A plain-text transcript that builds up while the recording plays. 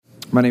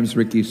My name is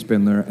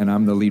Spindler, and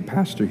I'm the lead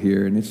pastor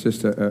here, and it's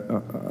just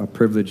a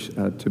privilege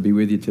to be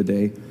with you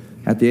today.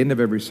 At the end of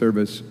every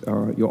service,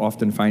 you'll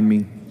often find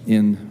me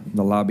in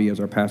the lobby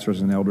as our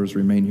pastors and elders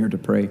remain here to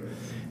pray.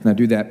 And I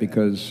do that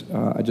because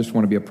I just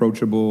want to be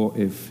approachable.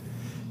 If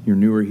you're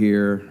newer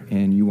here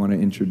and you want to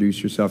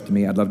introduce yourself to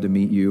me, I'd love to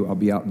meet you. I'll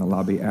be out in the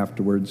lobby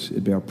afterwards.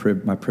 It'd be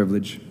my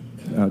privilege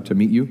to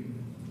meet you.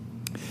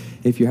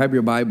 If you have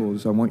your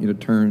Bibles, I want you to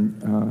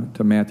turn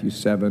to Matthew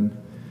 7.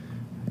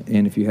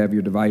 And if you have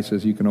your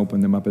devices, you can open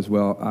them up as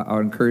well. I'll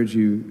encourage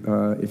you,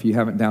 if you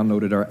haven't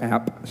downloaded our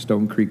app,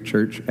 Stone Creek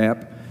Church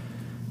app,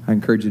 I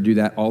encourage you to do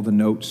that. All the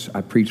notes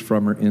I preach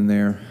from are in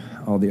there,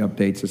 all the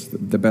updates. It's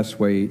the best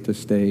way to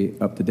stay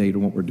up to date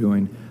on what we're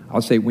doing.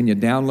 I'll say when you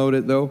download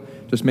it, though,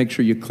 just make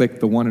sure you click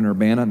the one in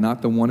Urbana,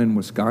 not the one in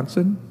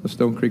Wisconsin, the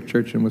Stone Creek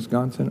Church in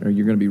Wisconsin, or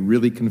you're going to be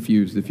really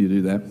confused if you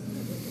do that.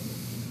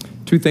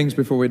 Two things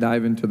before we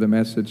dive into the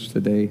message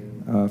today.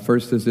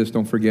 First is this: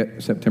 don't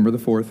forget, September the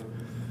 4th,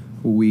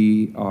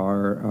 we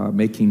are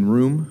making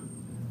room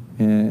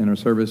in our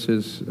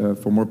services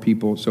for more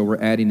people. So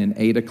we're adding an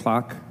 8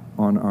 o'clock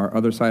on our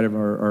other side of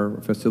our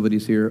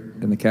facilities here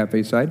in the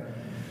cafe side.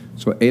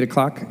 So 8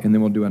 o'clock, and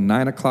then we'll do a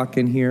 9 o'clock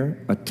in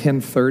here, a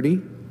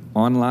 10:30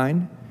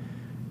 online,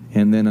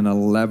 and then an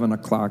 11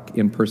 o'clock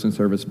in-person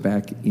service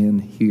back in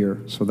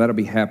here. So that'll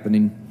be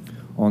happening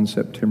on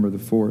September the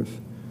 4th.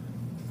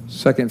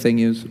 Second thing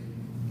is,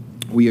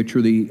 we are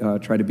truly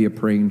try to be a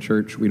praying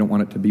church. We don't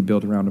want it to be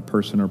built around a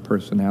person or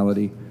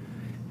personality.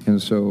 And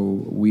so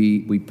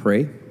we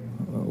pray.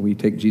 We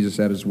take Jesus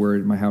at his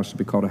word. My house will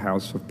be called a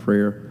house of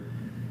prayer.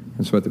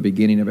 And so at the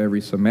beginning of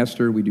every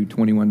semester, we do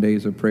 21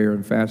 days of prayer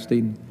and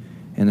fasting.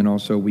 And then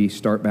also we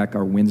start back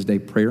our Wednesday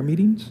prayer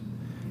meetings.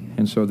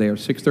 And so they are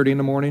 6:30 in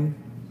the morning,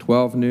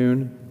 12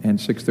 noon, and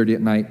 6:30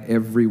 at night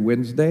every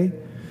Wednesday.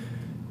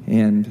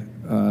 And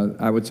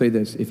I would say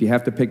this: if you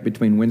have to pick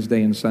between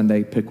Wednesday and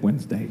Sunday, pick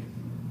Wednesday.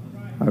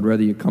 I'd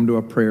rather you come to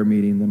a prayer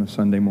meeting than a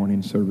Sunday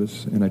morning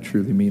service, and I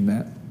truly mean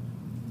that.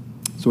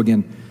 So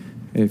again,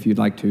 if you'd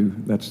like to,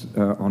 that's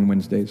on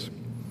Wednesdays.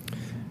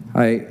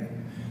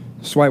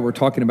 That's why we're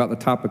talking about the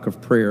topic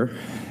of prayer.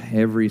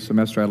 Every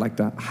semester I like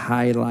to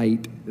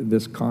highlight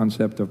this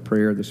concept of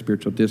prayer, the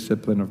spiritual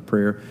discipline of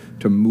prayer,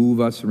 to move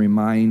us and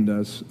remind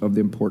us of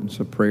the importance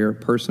of prayer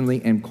personally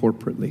and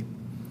corporately.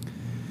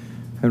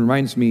 It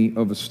reminds me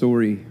of a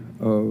story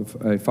of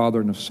a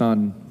father and a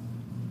son.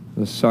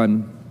 The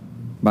son,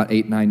 about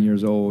 8, 9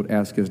 years old,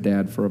 asked his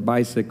dad for a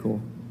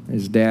bicycle.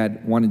 His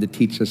dad wanted to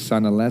teach his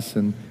son a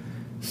lesson.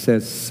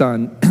 Says,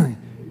 son,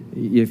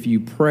 if you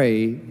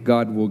pray,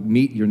 God will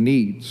meet your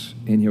needs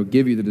and he'll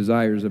give you the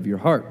desires of your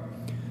heart.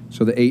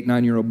 So the 8,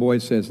 9-year-old boy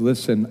says,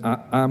 listen,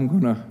 I'm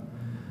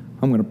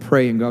gonna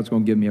pray and God's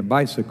gonna give me a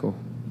bicycle.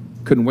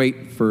 Couldn't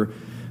wait for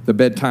the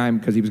bedtime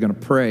because he was gonna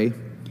pray.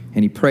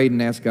 And he prayed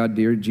and asked God,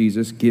 dear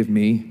Jesus, give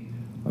me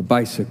a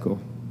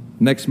bicycle.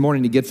 Next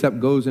morning, he gets up,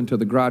 goes into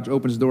the garage,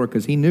 opens the door,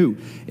 because he knew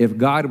if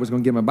God was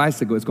going to give him a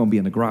bicycle, it's going to be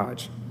in the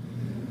garage.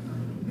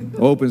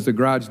 Opens the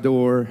garage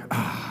door,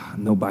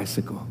 no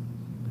bicycle.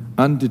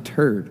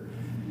 Undeterred.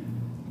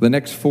 The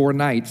next 4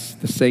 nights,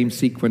 the same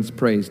sequence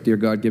prays. Dear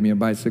God, give me a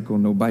bicycle,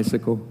 no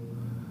bicycle.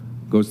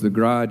 Goes to the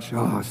garage,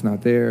 it's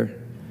not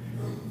there.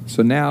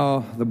 So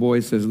now the boy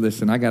says,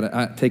 listen,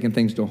 I'm taking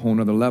things to a whole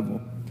nother level.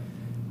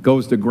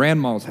 Goes to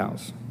grandma's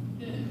house.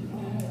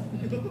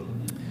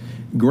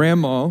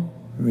 Grandma,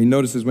 he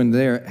notices when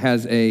there,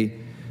 has a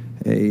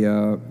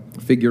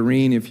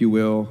figurine, if you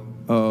will,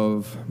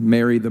 of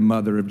Mary, the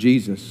mother of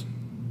Jesus.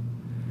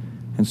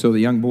 And so the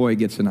young boy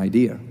gets an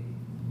idea.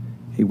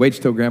 He waits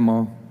till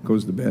grandma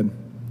goes to bed,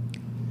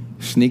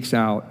 sneaks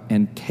out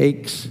and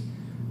takes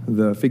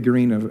the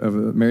figurine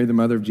of Mary, the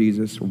mother of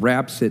Jesus,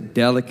 wraps it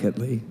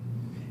delicately,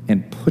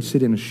 and puts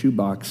it in a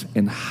shoebox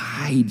and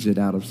hides it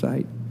out of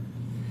sight.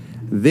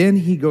 Then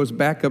he goes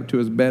back up to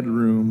his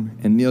bedroom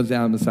and kneels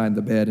down beside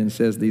the bed and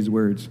says these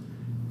words: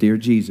 Dear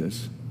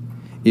Jesus,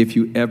 if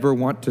you ever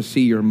want to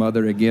see your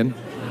mother again,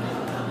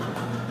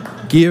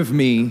 give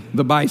me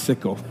the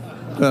bicycle.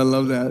 I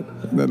love that.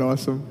 Isn't that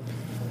awesome?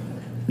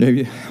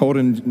 Maybe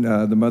holding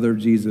the mother of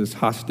Jesus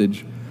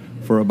hostage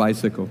for a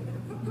bicycle.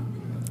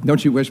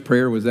 Don't you wish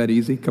prayer was that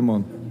easy? Come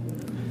on.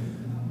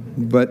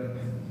 But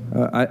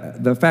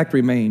the fact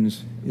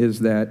remains is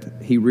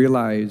that he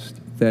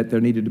realized that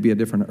there needed to be a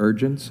different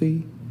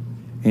urgency,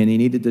 and he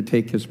needed to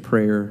take his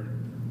prayer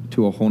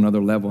to a whole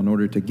nother level in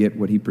order to get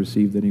what he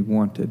perceived that he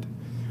wanted.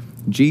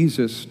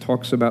 Jesus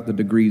talks about the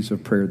degrees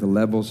of prayer, the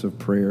levels of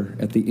prayer,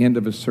 at the end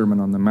of his Sermon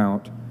on the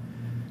Mount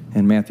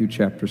in Matthew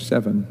chapter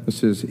 7.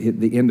 This is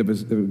the end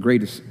of the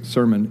greatest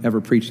sermon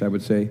ever preached, I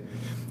would say.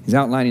 He's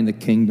outlining the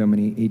kingdom,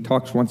 and he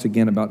talks once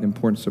again about the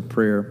importance of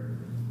prayer.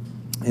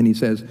 And he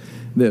says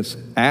this: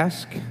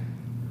 ask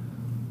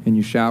and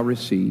you shall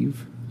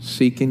receive,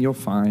 seek and you'll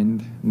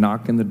find,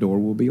 knock and the door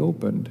will be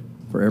opened.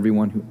 For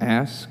everyone who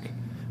asks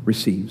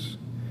receives,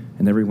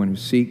 and everyone who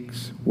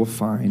seeks will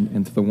find,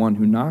 and to the one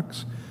who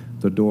knocks,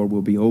 the door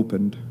will be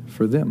opened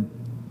for them.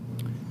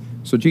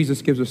 So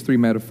Jesus gives us 3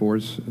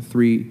 metaphors,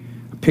 3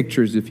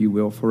 pictures, if you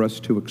will, for us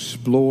to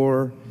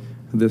explore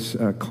this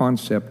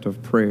concept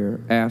of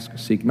prayer: ask,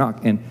 seek,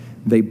 knock, and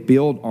they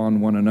build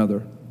on one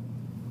another.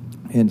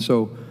 And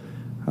so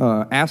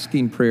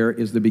asking prayer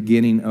is the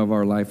beginning of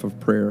our life of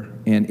prayer,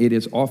 and it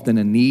is often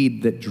a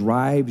need that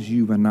drives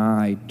you and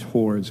I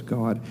towards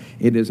God.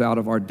 It is out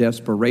of our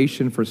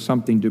desperation for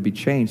something to be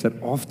changed that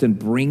often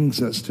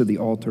brings us to the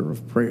altar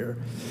of prayer.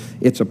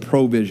 It's a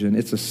provision,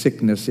 it's a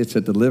sickness, it's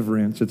a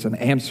deliverance, it's an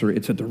answer,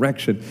 it's a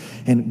direction.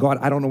 And God,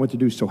 I don't know what to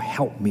do, so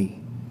help me.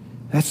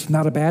 That's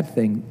not a bad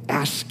thing,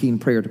 asking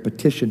prayer to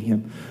petition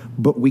him.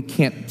 But we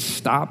can't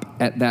stop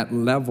at that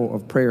level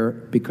of prayer,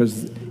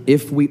 because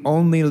if we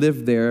only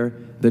live there,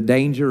 the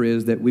danger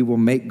is that we will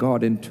make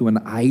God into an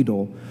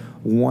idol,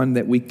 one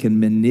that we can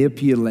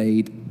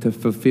manipulate to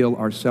fulfill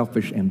our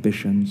selfish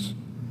ambitions.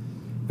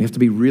 We have to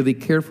be really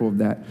careful of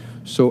that.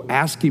 So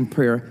asking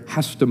prayer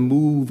has to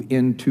move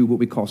into what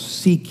we call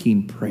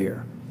seeking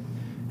prayer.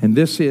 And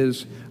this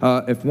is,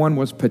 if one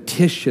was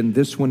petition,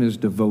 this one is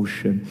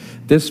devotion.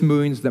 This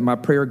means that my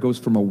prayer goes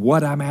from a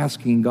what I'm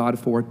asking God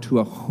for to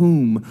a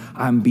whom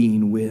I'm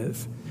being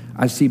with.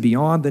 I see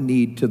beyond the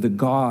need to the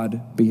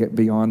God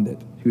beyond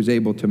it, who's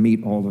able to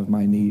meet all of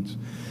my needs.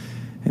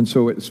 And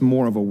so it's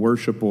more of a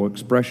worshipful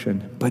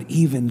expression. But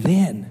even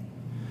then,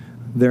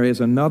 there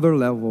is another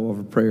level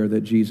of prayer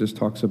that Jesus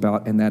talks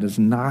about, and that is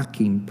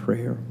knocking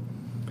prayer.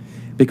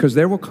 Because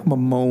there will come a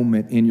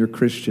moment in your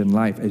Christian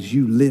life as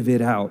you live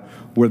it out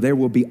where there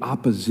will be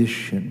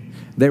opposition,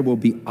 there will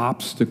be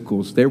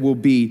obstacles, there will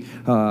be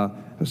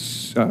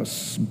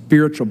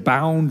spiritual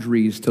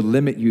boundaries to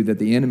limit you that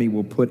the enemy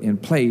will put in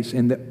place.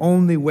 And the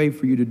only way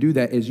for you to do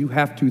that is you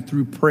have to,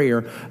 through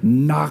prayer,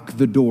 knock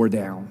the door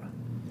down.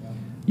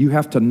 You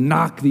have to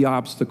knock the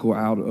obstacle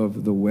out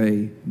of the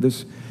way.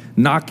 This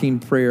knocking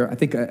prayer, I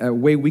think a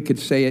way we could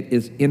say it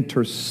is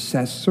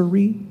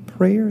intercessory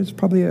prayer is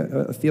probably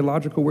a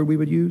theological word we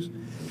would use.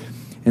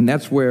 And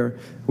that's where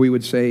we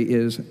would say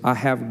is, I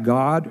have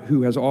God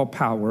who has all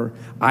power.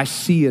 I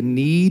see a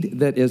need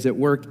that is at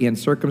work in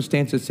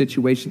circumstances,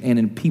 situations, and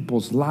in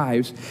people's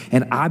lives.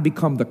 And I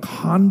become the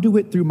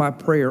conduit through my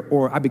prayer,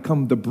 or I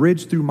become the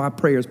bridge through my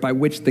prayers by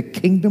which the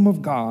kingdom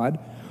of God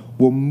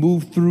will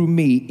move through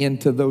me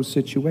into those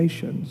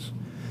situations.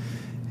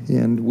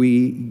 And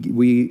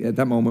we at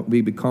that moment,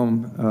 we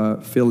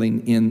become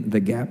filling in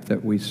the gap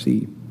that we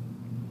see.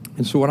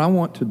 And so what I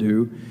want to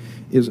do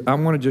is I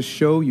want to just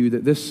show you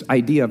that this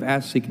idea of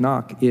ask, seek,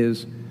 knock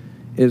is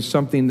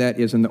something that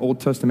is in the Old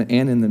Testament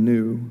and in the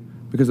New.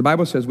 Because the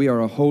Bible says we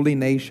are a holy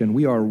nation.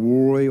 We are a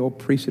royal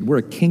priesthood. We're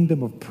a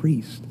kingdom of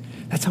priests.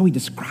 That's how he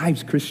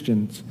describes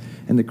Christians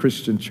and the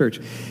Christian church.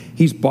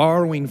 He's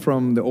borrowing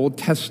from the Old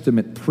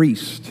Testament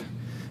priest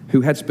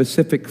who had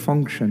specific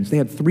functions. They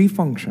had 3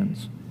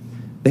 functions.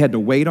 They had to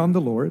wait on the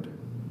Lord.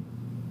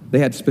 They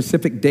had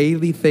specific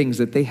daily things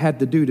that they had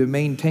to do to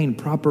maintain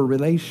proper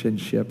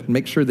relationship and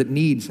make sure that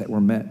needs that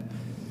were met.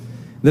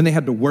 Then they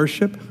had to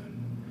worship.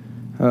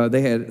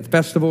 They had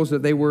festivals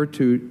that they were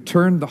to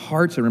turn the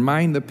hearts and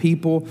remind the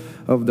people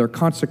of their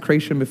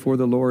consecration before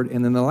the Lord.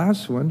 And then the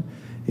last one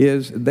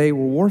is they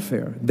were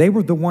warfare. They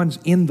were the ones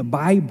in the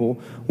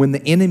Bible when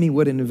the enemy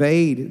would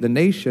invade the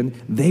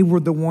nation. They were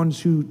the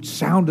ones who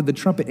sounded the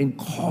trumpet and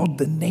called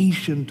the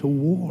nation to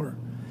war.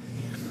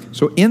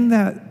 So in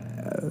that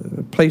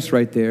place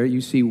right there,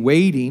 you see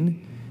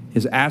waiting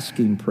is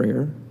asking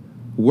prayer,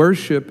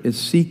 worship is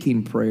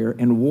seeking prayer,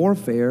 and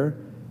warfare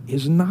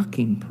is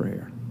knocking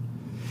prayer.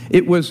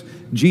 It was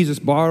Jesus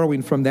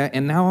borrowing from that,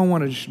 and now I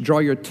want to draw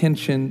your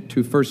attention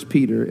to 1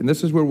 Peter, and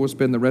this is where we'll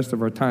spend the rest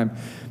of our time,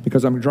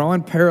 because I'm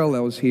drawing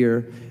parallels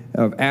here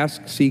of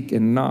ask, seek,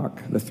 and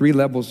knock, the 3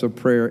 levels of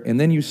prayer, and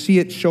then you see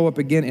it show up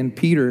again in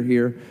Peter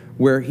here,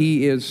 where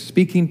he is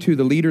speaking to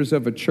the leaders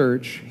of a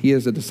church. He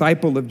is a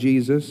disciple of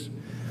Jesus,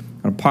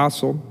 an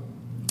apostle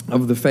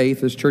of the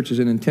faith. This church is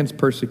in intense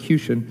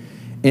persecution.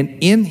 And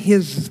in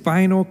his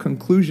final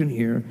conclusion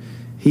here,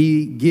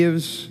 he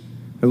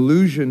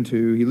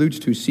alludes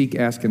to seek,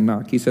 ask, and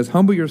knock. He says,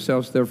 humble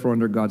yourselves therefore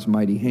under God's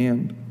mighty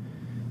hand,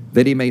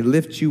 that he may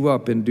lift you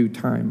up in due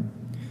time.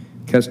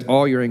 Cast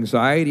all your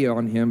anxiety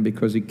on him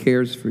because he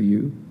cares for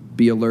you.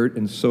 Be alert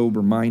and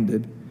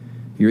sober-minded.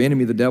 Your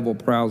enemy, the devil,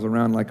 prowls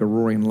around like a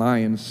roaring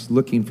lion,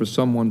 looking for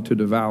someone to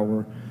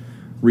devour.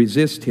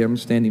 Resist him,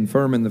 standing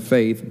firm in the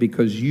faith,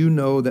 because you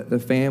know that the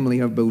family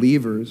of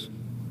believers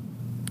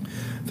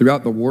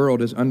throughout the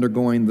world is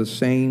undergoing the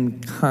same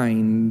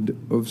kind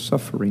of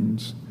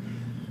sufferings.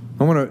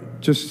 I want to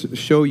just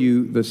show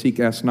you the seek,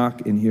 ask,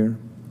 knock in here.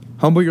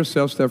 Humble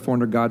yourselves, therefore,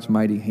 under God's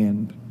mighty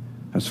hand.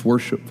 That's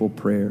worshipful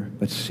prayer.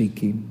 That's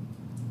seeking.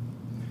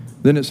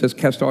 Then it says,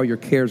 cast all your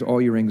cares,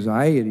 all your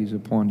anxieties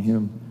upon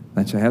him.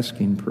 That's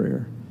asking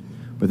prayer.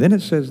 But then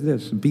it says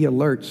this, be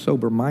alert,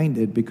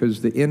 sober-minded,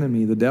 because the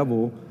enemy, the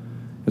devil,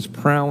 is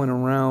prowling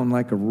around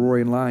like a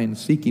roaring lion,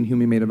 seeking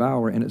whom he may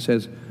devour. And it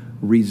says,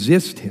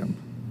 resist him,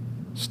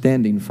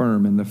 standing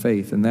firm in the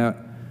faith. And that,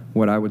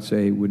 what I would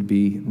say, would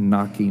be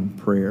knocking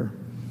prayer.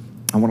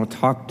 I want to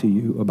talk to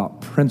you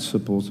about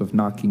principles of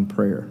knocking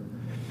prayer.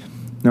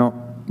 Now,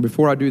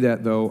 before I do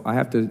that, though, I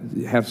have to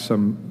have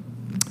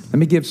let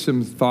me give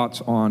some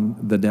thoughts on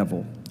the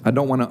devil. I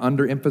don't want to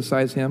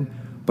underemphasize him,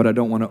 but I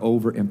don't want to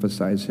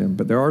overemphasize him.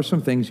 But there are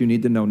some things you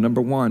need to know.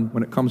 Number one,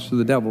 when it comes to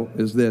the devil,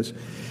 is this,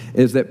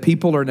 is that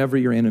people are never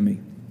your enemy.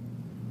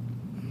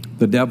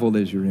 The devil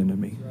is your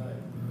enemy.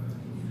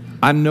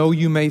 I know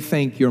you may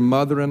think your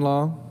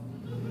mother-in-law,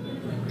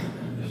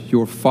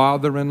 your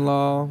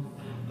father-in-law,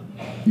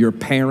 your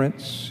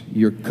parents,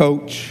 your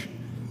coach,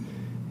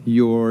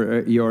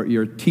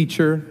 your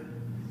teacher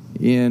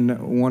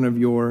in one of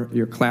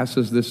your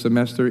classes this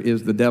semester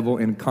is the devil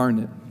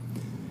incarnate.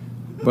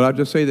 But I'll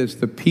just say this,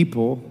 the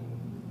people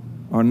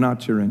are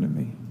not your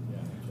enemy.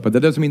 But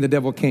that doesn't mean the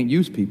devil can't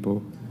use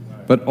people.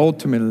 But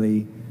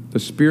ultimately, the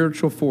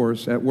spiritual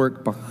force at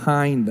work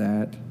behind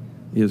that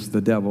is the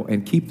devil.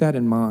 And keep that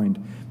in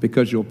mind,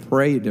 because you'll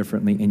pray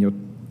differently and you'll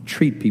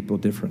treat people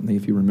differently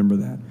if you remember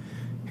that.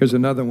 Here's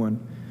another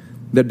one.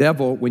 The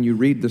devil, when you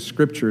read the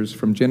scriptures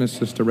from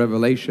Genesis to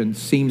Revelation,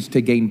 seems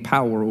to gain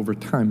power over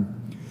time.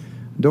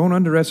 Don't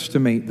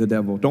underestimate the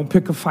devil. Don't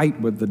pick a fight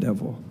with the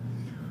devil.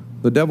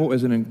 The devil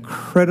is an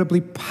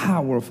incredibly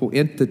powerful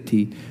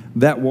entity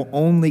that will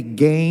only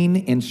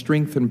gain and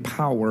strengthen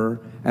power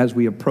as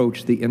we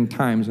approach the end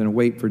times and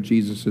wait for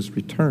Jesus'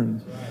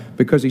 return.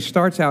 Because he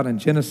starts out in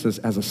Genesis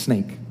as a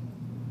snake.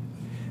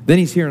 Then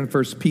he's here in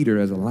 1 Peter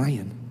as a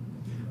lion.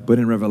 But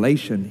in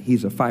Revelation,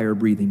 he's a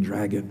fire-breathing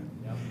dragon.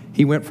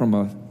 He went from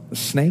a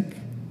snake,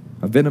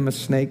 a venomous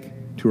snake,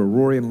 to a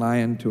roaring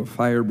lion, to a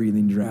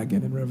fire-breathing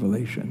dragon in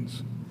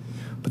Revelations.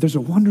 But there's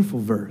a wonderful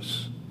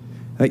verse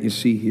that you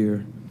see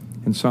here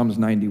in Psalms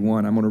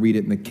 91. I'm going to read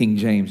it in the King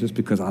James, just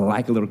because I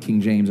like a little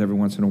King James every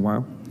once in a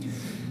while.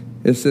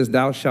 It says,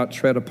 "Thou shalt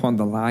tread upon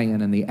the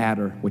lion and the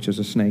adder," which is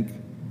a snake,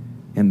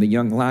 "and the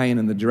young lion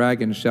and the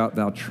dragon shalt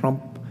thou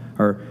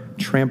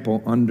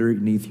trample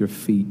underneath your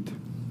feet."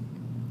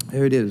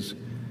 There it is.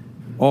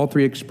 All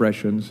three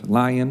expressions,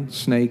 lion,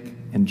 snake,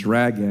 and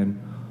dragon,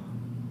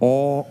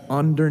 all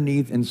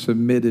underneath and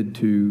submitted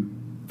to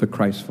the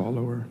Christ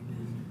follower.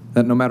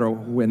 That no matter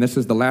when, this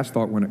is the last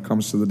thought when it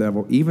comes to the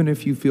devil, even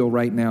if you feel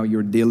right now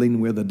you're dealing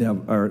with the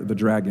devil or the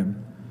dragon,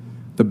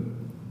 the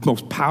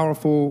most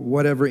powerful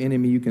whatever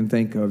enemy you can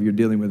think of, you're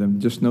dealing with him,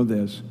 just know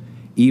this,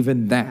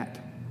 even that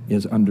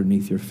is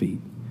underneath your feet.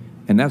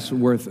 And that's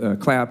worth a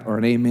clap or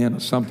an amen or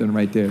something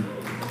right there.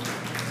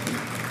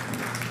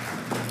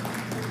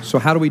 So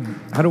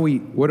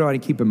what do I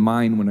keep in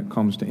mind when it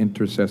comes to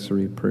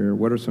intercessory prayer?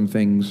 What are some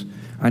things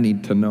I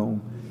need to know?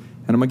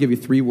 And I'm going to give you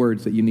 3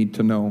 words that you need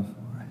to know,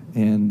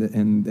 and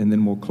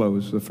then we'll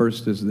close. The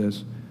first is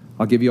this.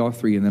 I'll give you all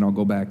 3, and then I'll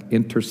go back.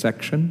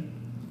 Intersection,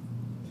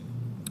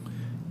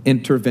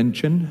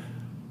 intervention,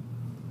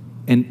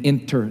 and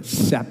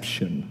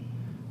interception.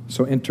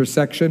 So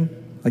intersection,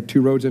 like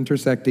 2 roads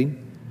intersecting.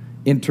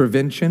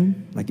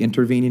 Intervention, like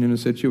intervening in a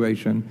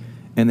situation.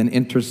 And then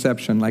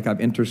interception, like I've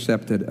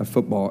intercepted a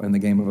football in the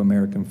game of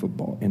American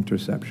football.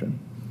 Interception.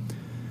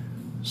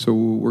 So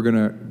we're going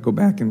to go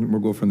back and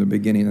we'll go from the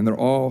beginning. And they're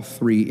all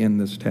 3 in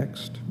this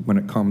text when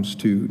it comes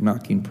to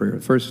knocking prayer.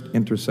 First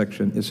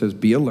intersection, it says,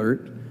 be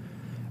alert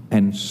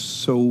and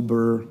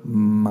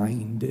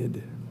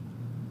sober-minded.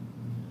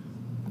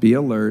 Be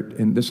alert,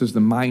 and this is the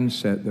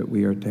mindset that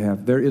we are to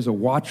have. There is a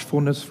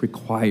watchfulness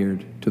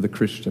required to the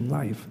Christian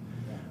life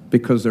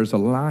because there's a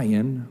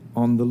lion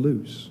on the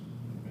loose.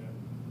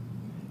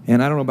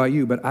 And I don't know about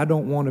you, but I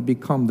don't want to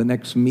become the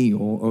next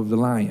meal of the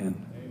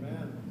lion.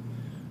 Amen.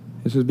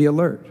 It says be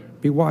alert,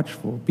 be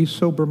watchful, be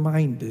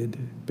sober-minded,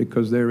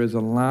 because there is a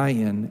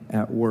lion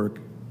at work,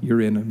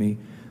 your enemy,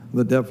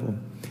 the devil.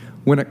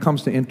 When it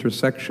comes to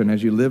intersection,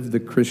 as you live the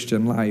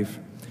Christian life,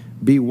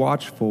 be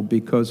watchful,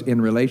 because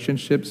in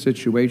relationships,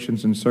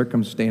 situations, and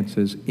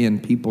circumstances in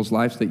people's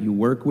lives that you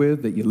work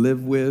with, that you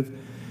live with,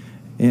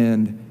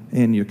 and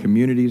in your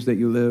communities that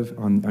you live,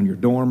 on your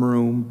dorm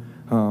room,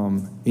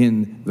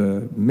 in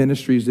the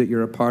ministries that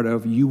you're a part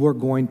of, you are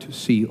going to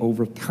see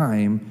over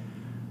time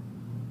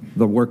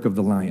the work of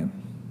the lion.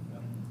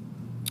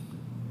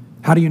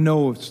 How do you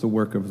know it's the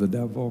work of the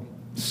devil?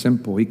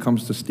 Simple. He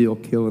comes to steal,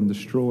 kill, and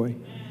destroy.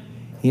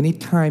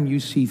 Anytime you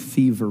see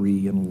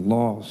thievery and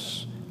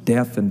loss,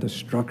 death and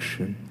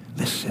destruction,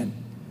 listen,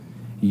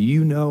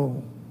 you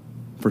know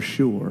for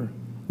sure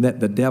that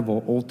the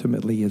devil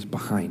ultimately is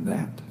behind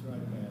that.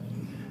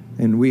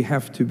 And we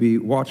have to be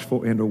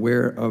watchful and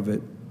aware of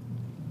it.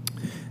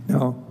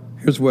 Now,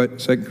 here's what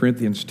 2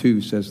 Corinthians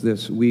 2 says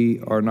this: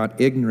 we are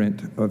not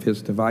ignorant of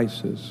his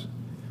devices.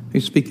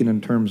 He's speaking in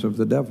terms of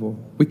the devil.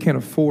 We can't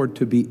afford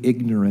to be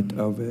ignorant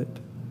of it.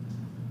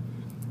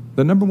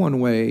 The number one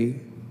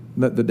way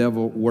that the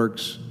devil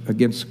works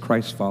against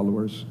Christ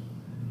followers,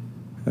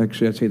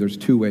 actually I'd say there's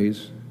 2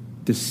 ways: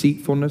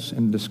 deceitfulness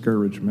and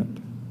discouragement.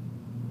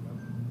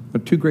 The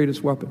 2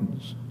 greatest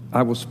weapons.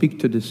 I will speak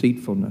to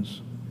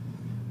deceitfulness.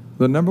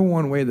 The number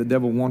one way the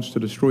devil wants to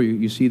destroy you,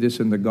 you see this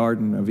in the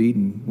Garden of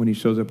Eden when he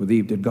shows up with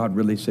Eve. Did God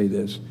really say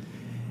this?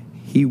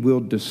 He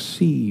will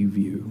deceive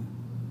you.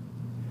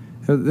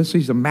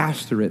 He's a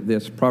master at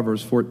this.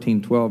 Proverbs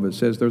 14:12, it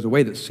says, there's a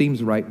way that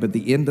seems right, but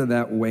the end of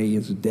that way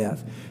is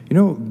death. You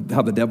know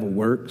how the devil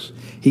works?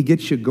 He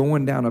gets you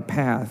going down a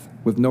path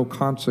with no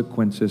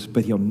consequences,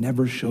 but he'll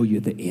never show you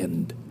the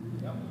end.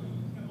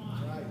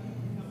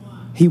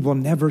 He will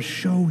never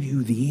show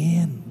you the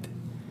end.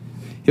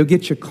 He'll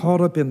get you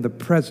caught up in the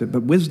present,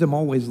 but wisdom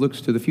always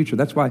looks to the future.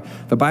 That's why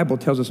the Bible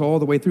tells us all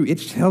the way through.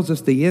 It tells us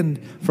the end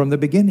from the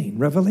beginning,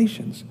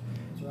 Revelations.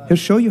 He'll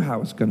show you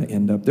how it's going to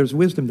end up. There's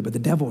wisdom, but the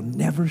devil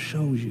never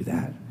shows you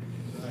that.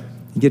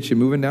 He gets you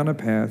moving down a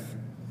path,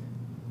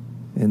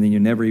 and then you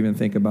never even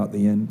think about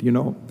the end. You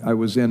know, I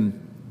was in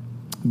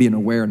being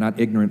aware, not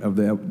ignorant of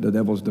the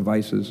devil's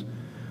devices.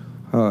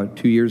 2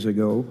 years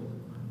ago,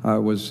 I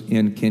was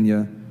in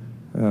Kenya,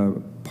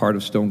 part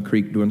of Stone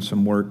Creek, doing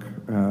some work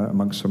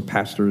amongst some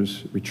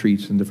pastors,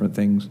 retreats, and different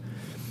things.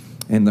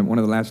 And then one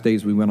of the last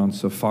days, we went on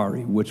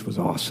safari, which was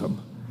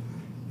awesome.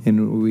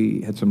 And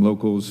we had some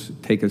locals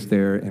take us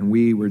there, and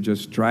we were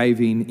just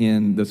driving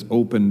in this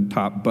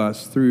open-top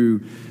bus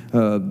through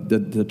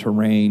the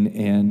terrain,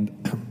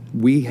 and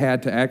we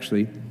had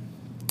to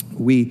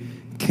we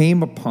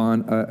came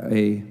upon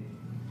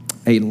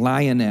a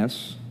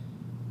lioness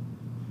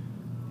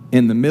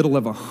in the middle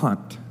of a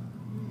hunt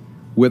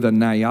with a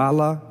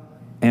Nyala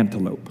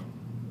antelope.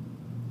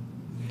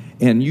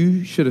 And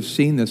you should have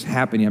seen this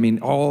happening. I mean,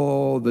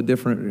 all the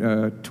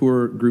different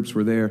tour groups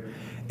were there,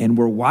 and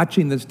we're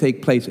watching this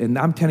take place. And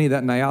I'm telling you,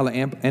 that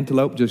Nyala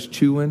antelope just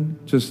chewing,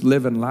 just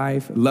living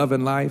life,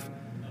 loving life.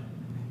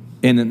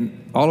 And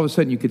then all of a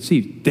sudden you could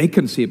see, they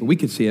couldn't see it, but we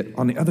could see it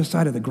on the other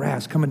side of the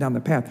grass coming down the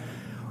path.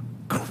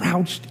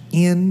 Crouched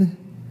in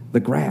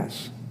the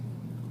grass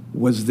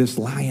was this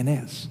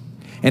lioness.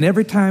 And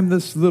every time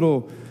this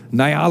little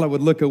Nyala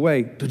would look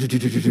away,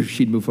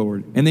 she'd move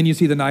forward. And then you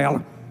see the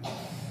Nyala.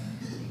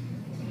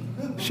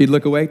 She'd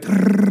look away.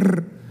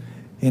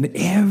 And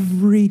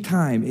every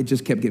time it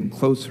just kept getting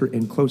closer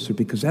and closer,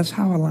 because that's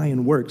how a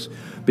lion works.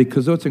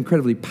 Because though it's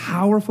incredibly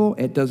powerful,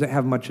 it doesn't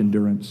have much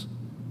endurance.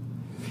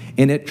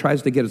 And it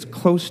tries to get as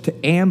close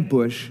to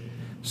ambush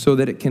so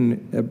that it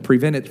can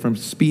prevent it from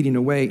speeding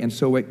away, and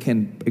so it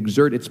can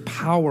exert its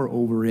power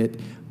over it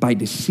by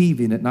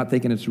deceiving it, not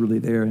thinking it's really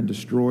there, and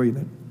destroying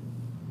it.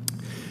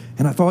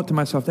 And I thought to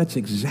myself, that's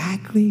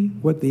exactly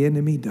what the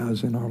enemy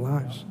does in our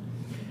lives.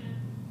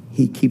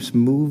 He keeps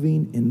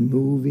moving and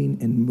moving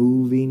and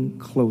moving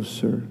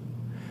closer.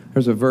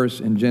 There's a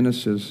verse in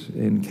Genesis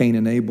in Cain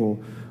and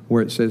Abel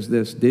where it says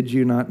this: did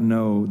you not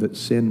know that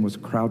sin was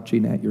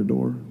crouching at your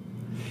door?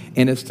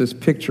 And it's this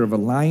picture of a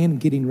lion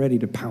getting ready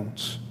to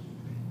pounce.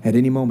 At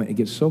any moment, it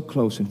gets so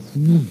close and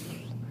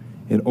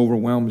it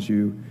overwhelms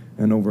you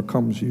and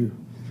overcomes you.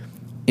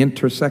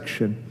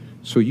 Intersection.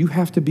 So you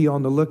have to be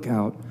on the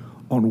lookout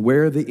on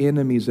where the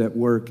enemy's at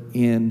work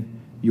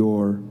in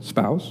your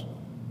spouse,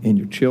 in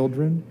your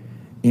children,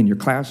 in your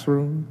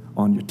classroom,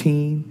 on your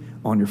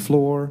team, on your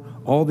floor,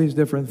 all these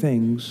different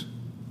things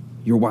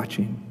you're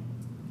watching.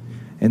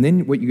 And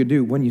then what you can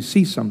do, when you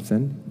see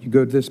something, you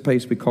go to this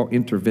place we call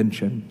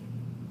intervention.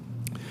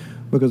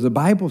 Because the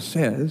Bible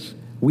says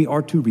we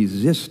are to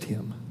resist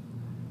him.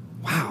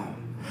 Wow.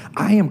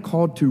 I am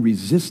called to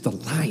resist the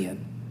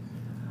lion.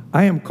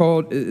 I am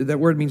called, that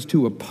word means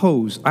to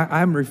oppose.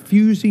 I'm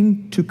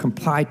refusing to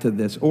comply to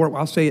this. Or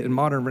I'll say it in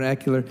modern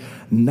vernacular,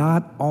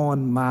 not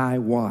on my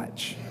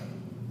watch.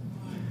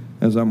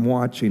 As I'm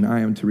watching,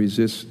 I am to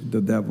resist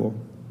the devil.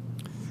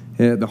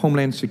 The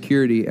Homeland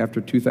Security, after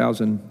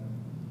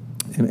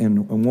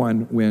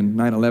 2001, when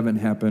 9/11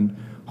 happened,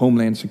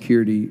 Homeland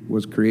Security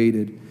was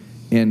created.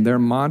 And their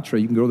mantra,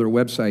 you can go to their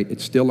website,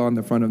 it's still on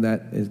the front of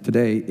that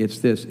today. It's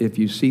this: if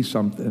you see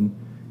something,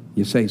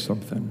 you say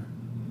something.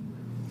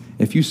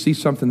 If you see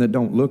something that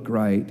don't look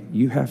right,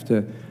 you have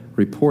to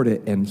report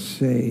it and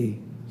say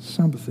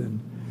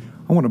something.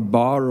 I want to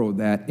borrow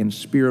that in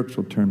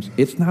spiritual terms.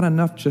 It's not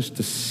enough just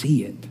to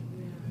see it.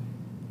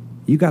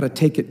 You got to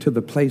take it to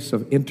the place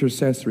of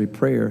intercessory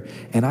prayer,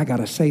 and I got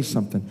to say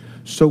something.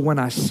 So when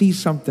I see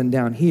something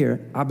down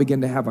here, I begin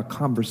to have a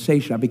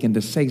conversation. I begin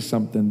to say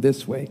something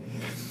this way.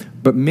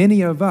 But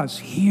many of us,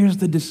 here's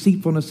the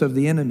deceitfulness of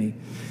the enemy,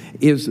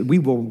 is we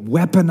will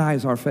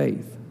weaponize our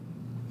faith.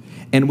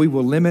 And we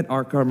will limit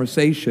our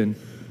conversation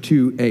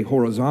to a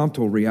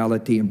horizontal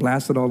reality and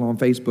blast it all on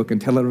Facebook and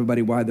tell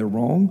everybody why they're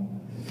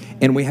wrong.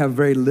 And we have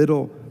very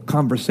little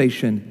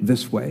conversation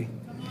this way.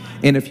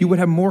 And if you would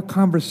have more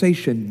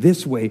conversation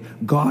this way,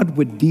 God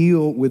would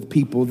deal with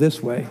people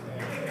this way.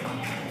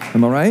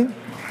 Am I right?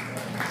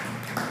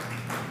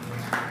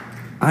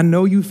 I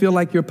know you feel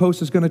like your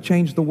post is going to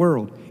change the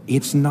world.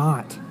 It's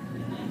not.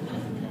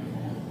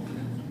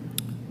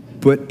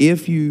 But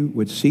if you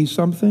would see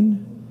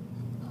something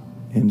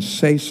and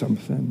say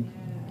something,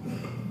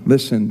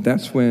 listen,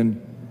 that's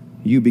when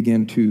you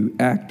begin to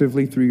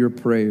actively, through your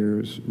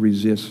prayers,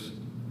 resist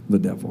the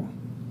devil.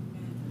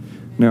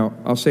 Now,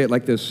 I'll say it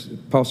like this.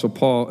 Apostle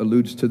Paul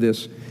alludes to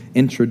this,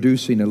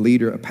 introducing a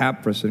leader,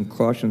 Epaphras, in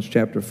Colossians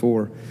chapter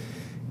 4.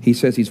 He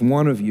says he's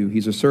one of you.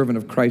 He's a servant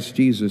of Christ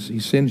Jesus. He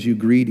sends you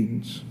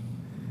greetings.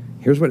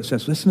 Here's what it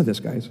says. Listen to this,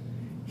 guys.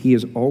 he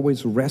is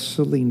always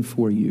wrestling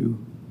for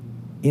you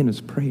in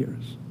his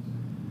prayers.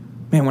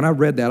 Man, when I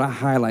read that, I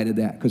highlighted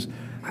that because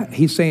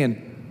he's saying,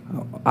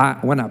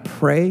 when I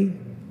pray,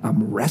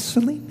 I'm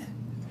wrestling.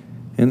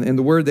 And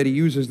the word that he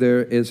uses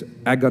there is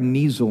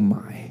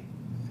agonizomai.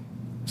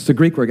 It's the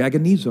Greek word,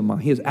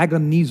 agonizomai. He is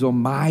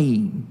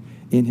agonizomai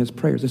in his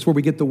prayers. That's where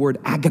we get the word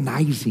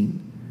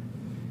agonizing.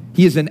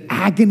 He is in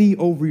agony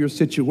over your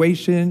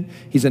situation.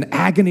 He's in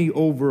agony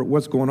over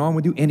what's going on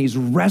with you. And he's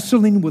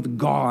wrestling with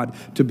God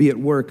to be at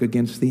work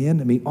against the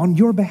enemy on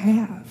your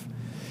behalf.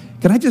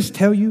 Can I just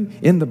tell you,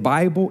 in the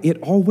Bible,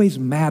 it always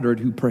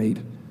mattered who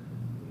prayed.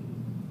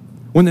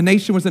 When the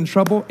nation was in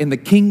trouble and the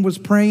king was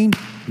praying,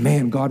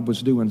 man, God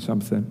was doing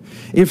something.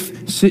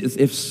 If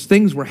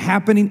things were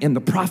happening and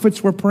the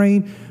prophets were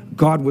praying,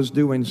 God was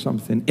doing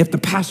something. If the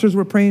pastors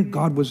were praying,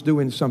 God was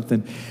doing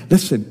something.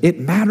 Listen, it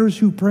matters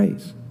who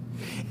prays.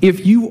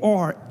 If you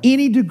are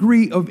any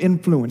degree of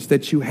influence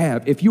that you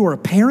have, if you are a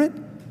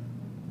parent,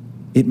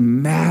 it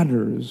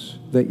matters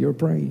that you're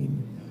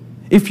praying.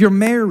 If you're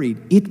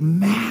married, it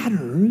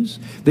matters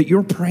that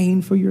you're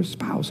praying for your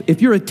spouse.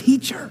 If you're a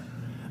teacher,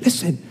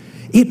 listen,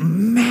 it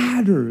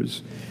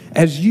matters.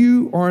 As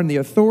you are in the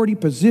authority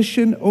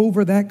position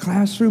over that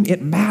classroom,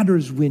 it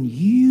matters when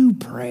you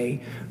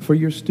pray for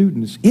your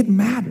students. It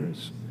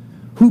matters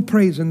who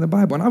prays in the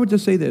Bible. And I would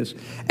just say this,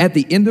 at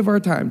the end of our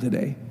time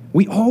today,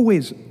 we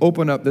always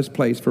open up this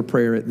place for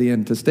prayer at the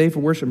end, to stay for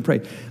worship and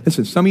pray.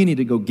 Listen, some of you need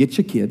to go get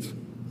your kids,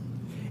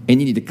 and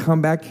you need to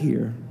come back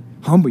here,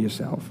 humble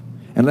yourself,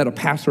 and let a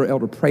pastor or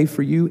elder pray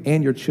for you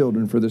and your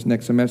children for this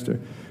next semester.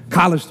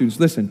 College students,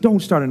 listen, don't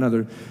start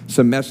another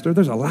semester.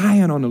 There's a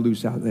lion on the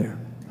loose out there.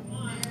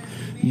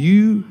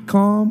 You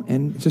come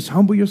and just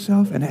humble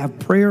yourself and have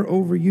prayer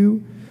over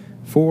you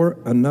for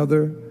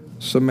another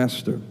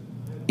semester.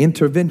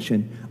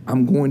 Intervention,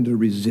 I'm going to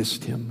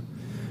resist him.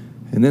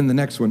 And then the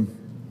next one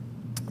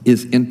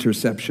is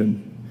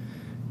interception.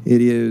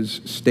 It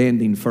is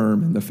standing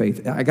firm in the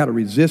faith. I got to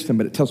resist him,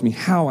 but it tells me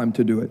how I'm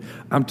to do it.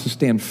 I'm to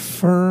stand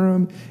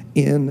firm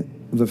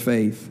in the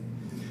faith.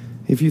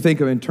 If you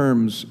think of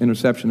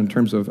interception in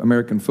terms of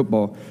American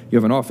football, you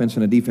have an offense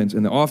and a defense,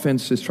 and the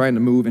offense is trying to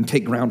move and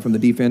take ground from the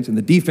defense, and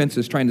the defense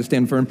is trying to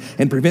stand firm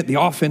and prevent the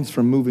offense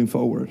from moving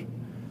forward.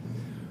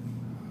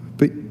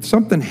 But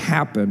something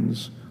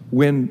happens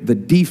when the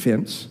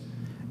defense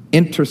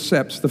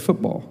intercepts the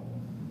football.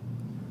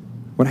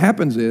 What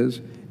happens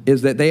is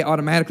that they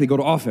automatically go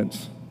to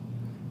offense.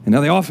 And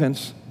now the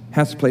offense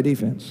has to play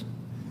defense.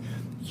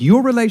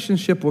 Your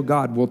relationship with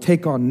God will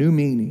take on new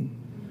meaning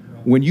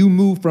when you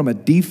move from a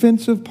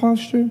defensive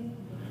posture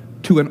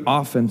to an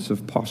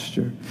offensive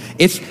posture.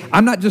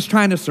 I'm not just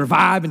trying to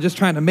survive and just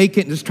trying to make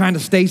it and just trying to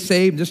stay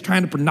safe and just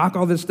trying to knock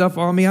all this stuff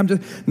on me.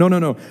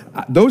 No.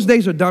 Those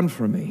days are done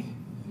for me.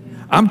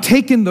 I'm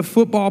taking the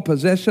football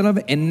possession of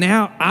it, and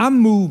now I'm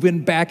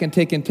moving back and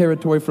taking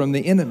territory from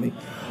the enemy.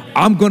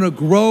 I'm going to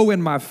grow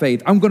in my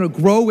faith. I'm going to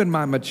grow in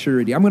my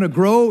maturity. I'm going to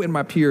grow in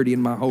my purity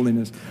and my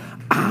holiness.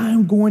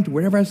 I'm going to,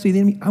 wherever I see the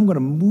enemy, I'm going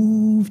to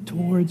move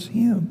towards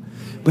him.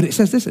 But it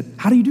says, listen,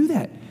 how do you do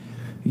that?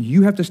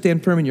 You have to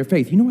stand firm in your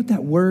faith. You know what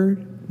that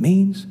word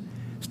means?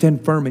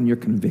 Stand firm in your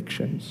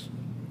convictions.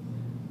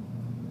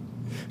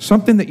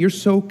 Something that you're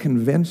so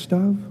convinced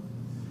of,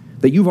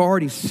 that you've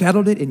already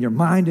settled it in your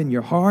mind and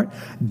your heart.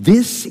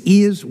 This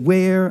is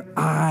where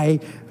I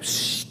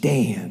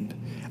stand.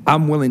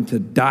 I'm willing to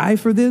die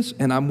for this,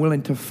 and I'm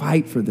willing to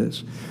fight for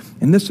this.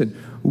 And listen,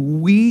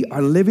 we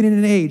are living in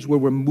an age where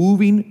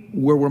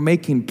we're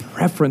making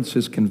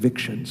preferences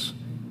convictions.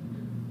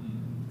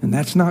 And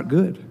that's not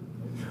good.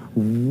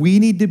 We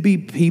need to be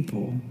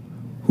people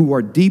who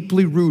are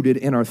deeply rooted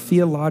in our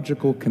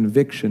theological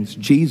convictions.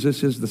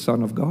 Jesus is the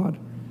Son of God.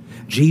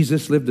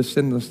 Jesus lived a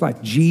sinless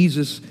life.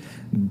 Jesus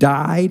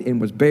died and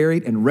was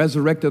buried and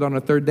resurrected on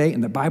the third day.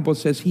 And the Bible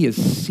says he is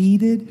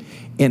seated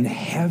in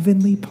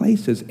heavenly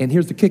places. And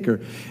here's the kicker.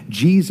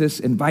 Jesus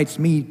invites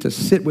me to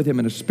sit with him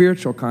in a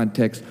spiritual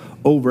context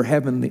over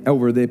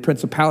the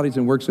principalities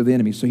and works of the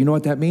enemy. So you know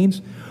what that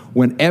means?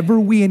 Whenever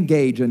we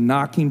engage in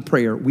knocking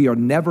prayer, we are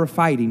never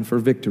fighting for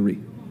victory.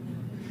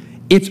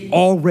 It's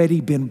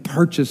already been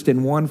purchased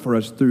and won for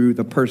us through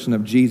the person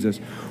of Jesus.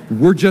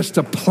 We're just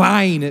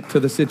applying it to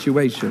the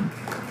situation.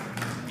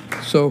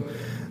 So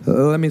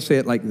let me say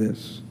it like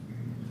this.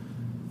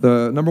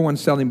 The number one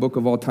selling book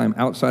of all time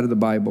outside of the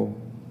Bible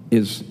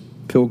is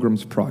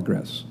Pilgrim's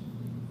Progress.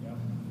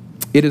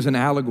 It is an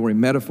allegory,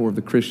 metaphor of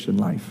the Christian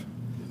life.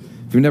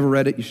 If you've never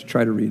read it, you should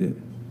try to read it.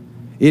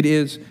 It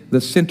is,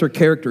 the center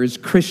character is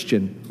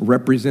Christian,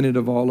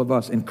 representative of all of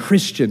us. And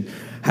Christian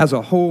has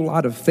a whole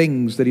lot of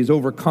things that he's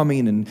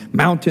overcoming, and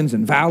mountains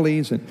and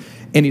valleys, and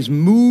he's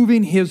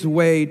moving his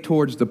way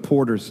towards the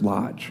porter's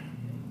lodge.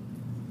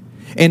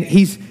 And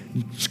he's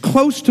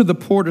close to the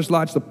porter's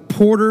lodge. The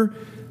porter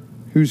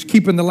who's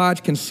keeping the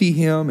lodge can see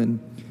him, and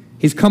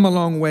he's come a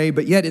long way,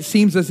 but yet it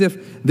seems as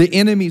if the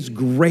enemy's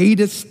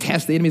greatest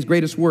test, the enemy's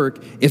greatest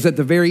work is at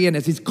the very end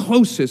as he's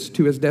closest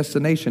to his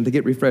destination to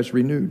get refreshed,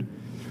 renewed.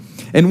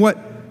 And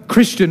what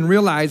Christian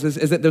realizes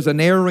is that there's a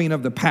narrowing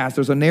of the path.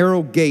 There's a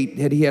narrow gate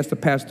that he has to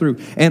pass through.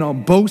 And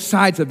on both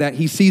sides of that,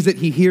 he sees it,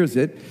 he hears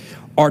it,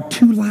 are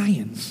two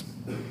lions.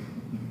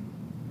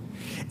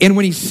 And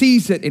when he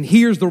sees it and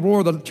hears the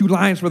roar of the two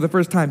lions for the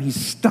first time, he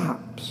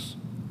stops.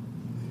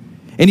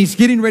 And he's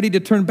getting ready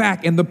to turn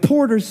back, and the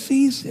porter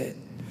sees it.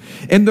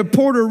 And the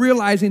porter,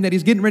 realizing that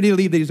he's getting ready to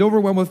leave, that he's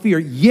overwhelmed with fear,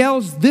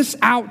 yells this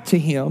out to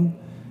him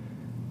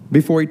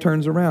before he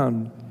turns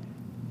around.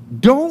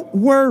 Don't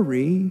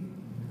worry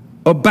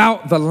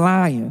about the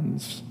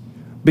lions,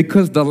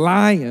 because the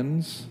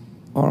lions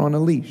are on a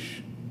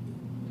leash.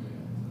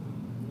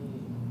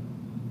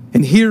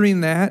 And hearing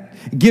that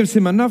gives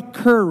him enough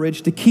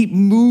courage to keep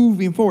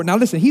moving forward. Now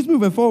listen, he's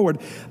moving forward.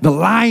 The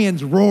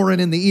lion's roaring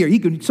in the ear. He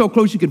can so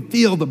close you can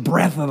feel the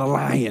breath of the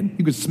lion.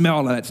 You can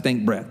smell that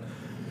stink breath.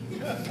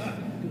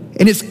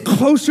 And it's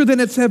closer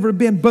than it's ever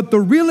been. But the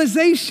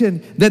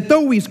realization that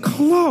though he's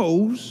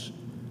close,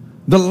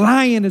 the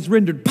lion is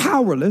rendered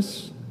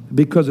powerless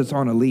because it's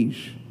on a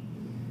leash.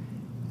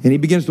 And he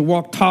begins to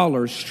walk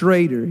taller,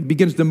 straighter. He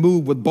begins to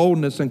move with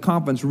boldness and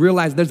confidence.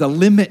 Realize there's a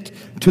limit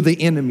to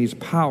the enemy's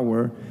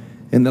power,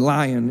 and the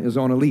lion is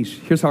on a leash.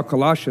 Here's how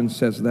Colossians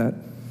says that.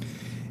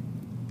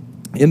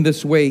 In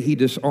this way, he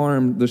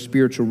disarmed the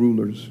spiritual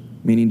rulers,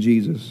 meaning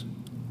Jesus,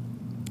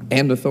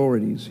 and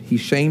authorities. He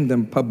shamed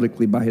them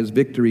publicly by his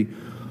victory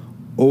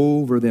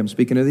over them,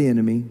 speaking of the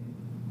enemy,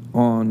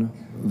 on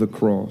the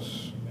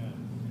cross.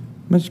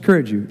 I must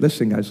encourage you.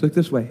 Listen, guys, look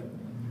this way.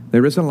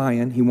 There is a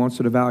lion. He wants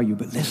to devour you.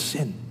 But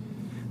listen,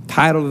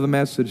 title of the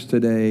message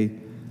today,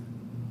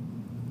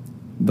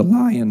 the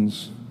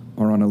lions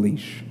are on a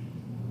leash.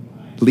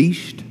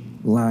 Leashed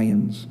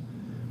lions.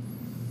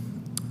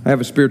 I have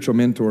a spiritual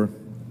mentor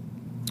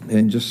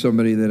and just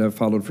somebody that I've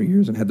followed for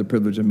years and had the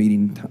privilege of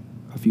meeting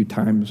a few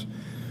times.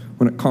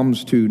 When it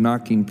comes to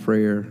knocking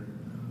prayer,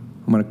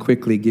 I'm going to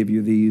quickly give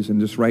you these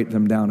and just write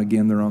them down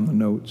again. They're on the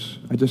notes.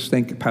 I just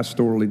think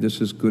pastorally this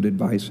is good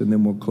advice, and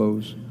then we'll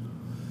close.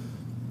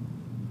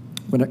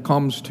 When it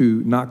comes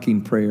to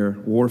knocking prayer,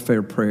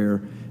 warfare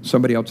prayer,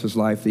 somebody else's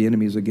life, the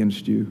enemy's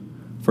against you,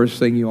 first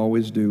thing you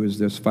always do is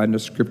this: find a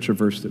scripture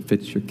verse that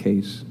fits your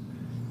case.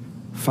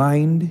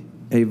 Find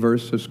a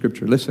verse of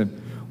scripture.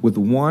 Listen, with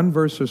one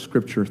verse of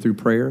scripture through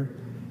prayer,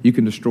 you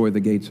can destroy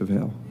the gates of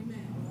hell.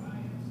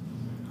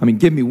 I mean,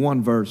 give me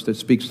one verse that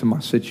speaks to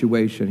my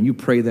situation. You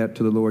pray that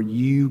to the Lord,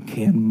 you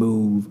can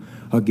move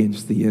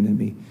against the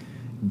enemy.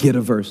 Get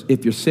a verse.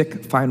 If you're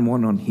sick, find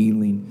one on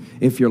healing.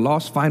 If you're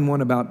lost, find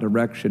one about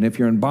direction. If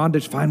you're in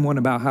bondage, find one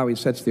about how he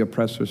sets the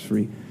oppressors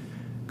free.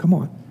 Come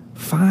on.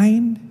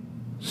 Find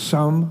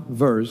some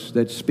verse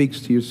that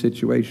speaks to your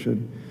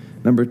situation.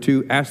 Number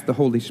 2, ask the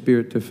Holy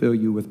Spirit to fill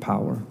you with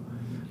power.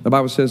 The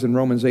Bible says in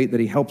Romans 8 that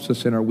he helps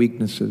us in our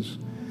weaknesses.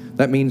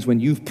 That means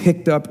when you've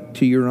picked up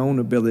to your own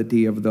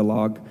ability of the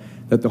log,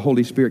 that the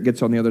Holy Spirit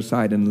gets on the other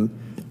side and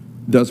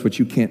does what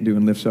you can't do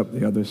and lifts up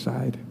the other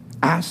side.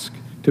 Ask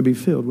to be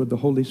filled with the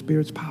Holy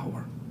Spirit's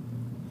power.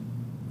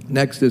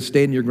 Next is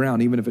stand your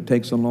ground, even if it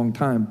takes a long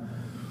time.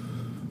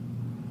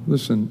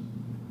 Listen,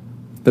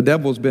 the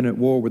devil's been at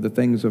war with the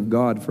things of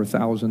God for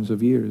thousands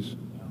of years.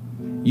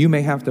 You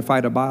may have to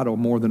fight a battle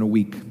more than a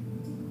week.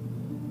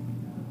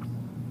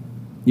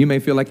 You may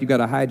feel like you got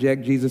to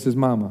hijack Jesus'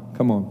 mama.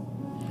 Come on.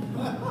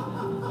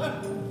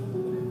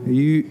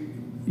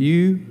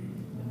 You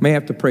may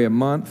have to pray a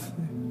month,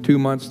 2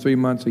 months, 3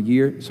 months, a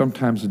year,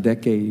 sometimes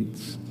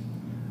decades.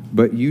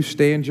 But you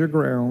stand your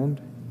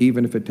ground,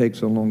 even if it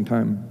takes a long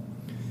time.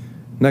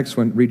 Next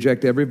one,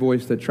 reject every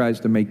voice that tries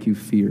to make you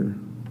fear.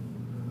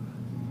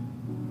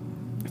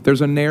 If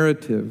there's a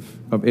narrative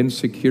of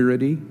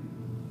insecurity,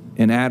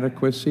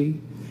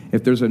 inadequacy,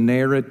 if there's a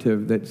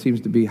narrative that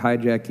seems to be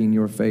hijacking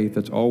your faith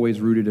that's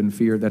always rooted in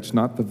fear, that's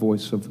not the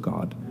voice of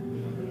God.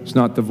 It's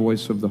not the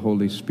voice of the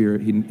Holy Spirit.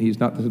 He's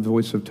not the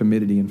voice of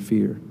timidity and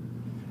fear.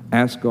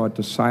 Ask God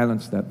to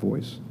silence that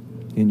voice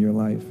in your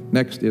life.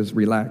 Next is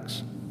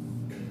relax.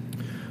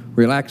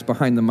 Relax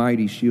behind the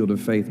mighty shield of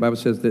faith. The Bible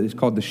says that it's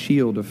called the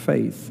shield of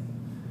faith.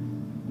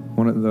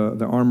 One of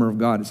the armor of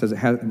God. It says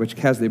which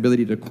has the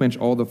ability to quench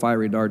all the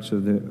fiery darts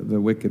of the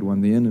wicked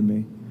one, the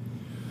enemy.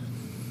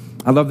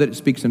 I love that it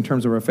speaks in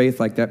terms of our faith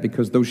like that,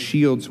 because those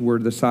shields were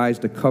the size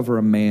to cover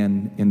a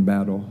man in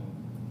battle.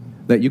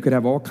 That you could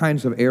have all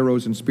kinds of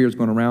arrows and spears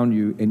going around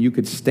you, and you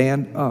could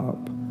stand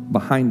up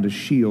behind a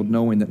shield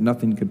knowing that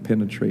nothing could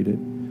penetrate it.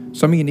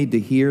 Some of you need to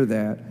hear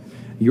that.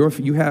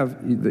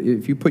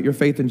 If you put your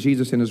faith in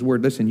Jesus and his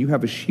word, listen, you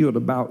have a shield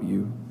about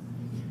you,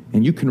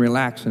 and you can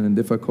relax in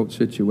difficult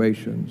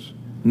situations,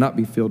 not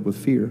be filled with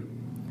fear.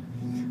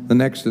 The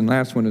next and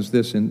last one is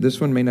this, and this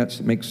one may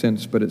not make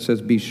sense, but it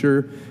says, be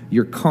sure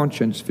your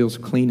conscience feels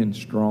clean and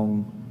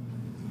strong.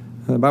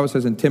 The Bible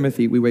says in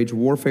Timothy, we wage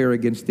warfare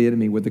against the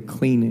enemy with a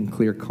clean and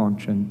clear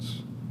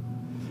conscience.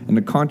 And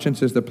the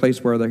conscience is the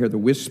place where they hear the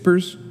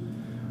whispers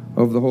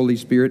of the Holy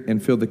Spirit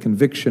and feel the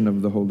conviction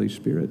of the Holy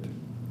Spirit.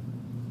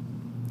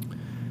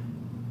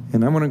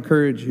 And I want to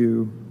encourage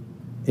you,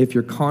 if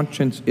your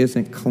conscience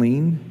isn't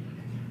clean,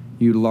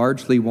 you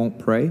largely won't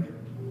pray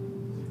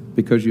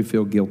because you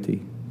feel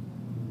guilty.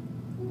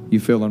 you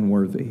feel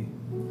unworthy.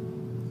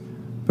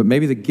 But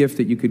maybe the gift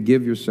that you could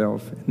give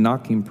yourself in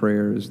knocking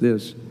prayer is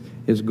this,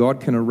 is God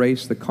can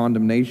erase the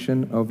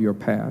condemnation of your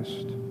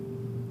past.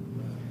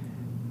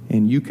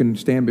 And you can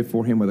stand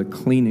before him with a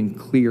clean and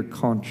clear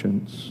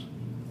conscience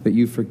that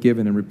you've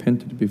forgiven and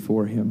repented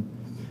before him.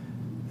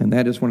 And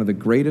that is one of the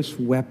greatest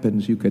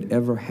weapons you could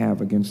ever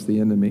have against the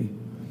enemy.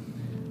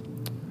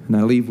 And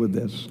I leave with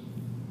this.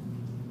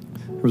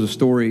 There was a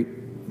story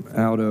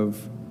out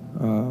of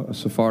a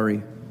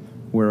safari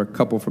where a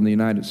couple from the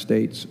United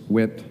States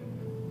went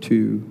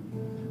to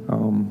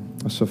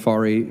a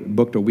safari,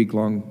 booked a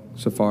week-long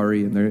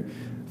safari, and their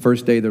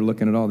first day they're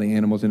looking at all the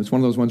animals, and it's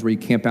one of those ones where you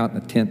camp out in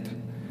a tent,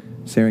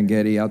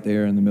 Serengeti, out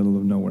there in the middle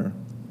of nowhere.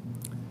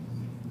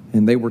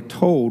 And they were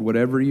told,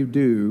 whatever you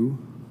do,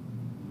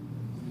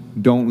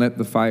 don't let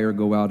the fire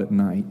go out at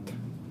night.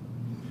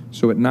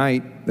 So at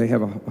night, they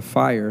have a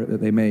fire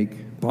that they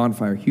make,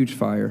 bonfire, huge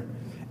fire,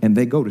 and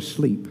they go to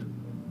sleep.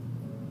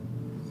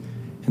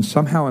 And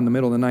somehow in the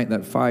middle of the night,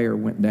 that fire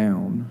went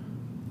down,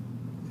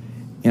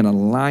 and a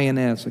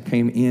lioness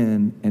came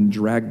in and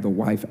dragged the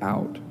wife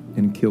out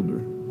and killed her.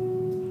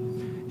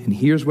 And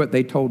here's what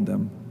they told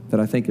them that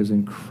I think is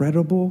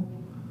incredible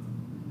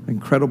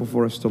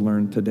for us to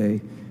learn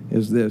today,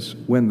 is this: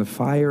 when the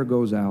fire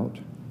goes out,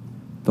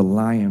 the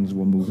lions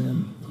will move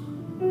in.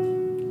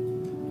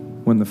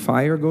 When the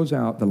fire goes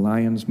out, the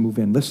lions move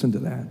in. Listen to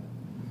that.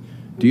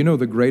 Do you know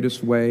the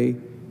greatest way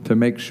to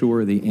make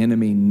sure the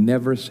enemy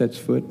never sets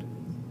foot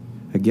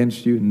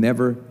against you,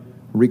 never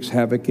wreaks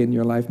havoc in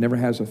your life, never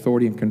has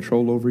authority and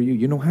control over you?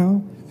 You know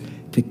how?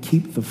 To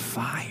keep the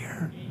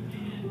fire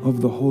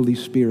of the Holy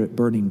Spirit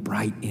burning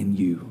bright in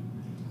you.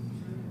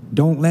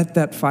 Don't let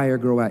that fire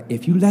grow out.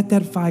 If you let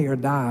that fire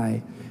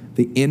die,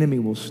 the enemy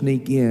will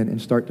sneak in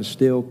and start to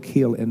steal,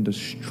 kill, and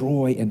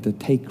destroy and to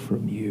take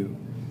from you.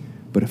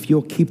 But if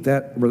you'll keep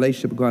that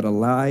relationship with God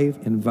alive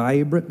and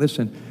vibrant,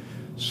 listen,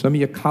 some of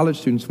your college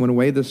students went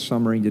away this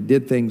summer and you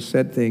did things,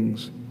 said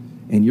things,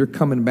 and you're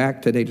coming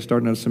back today to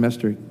start another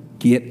semester.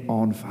 Get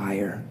on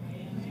fire.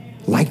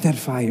 Light that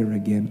fire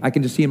again. I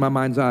can just see in my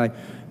mind's eye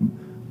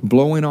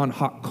blowing on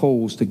hot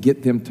coals to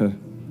get them to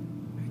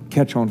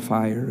catch on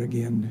fire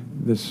again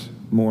this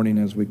morning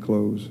as we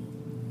close.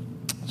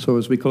 So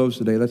as we close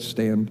today, let's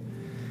stand.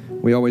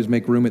 We always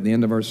make room at the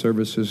end of our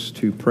services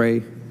to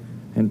pray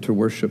and to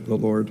worship the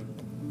Lord.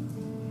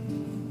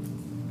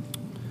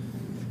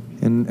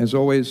 And as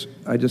always,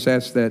 I just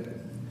ask that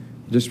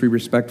you just be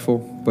respectful,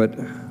 but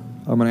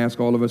I'm going to ask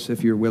all of us,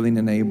 if you're willing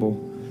and able,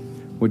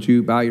 would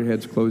you bow your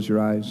heads, close your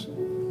eyes?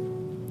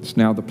 It's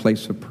now the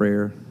place of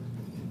prayer.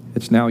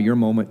 It's now your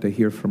moment to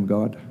hear from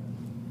God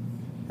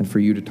and for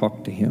you to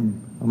talk to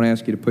him. I'm going to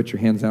ask you to put your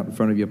hands out in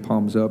front of you,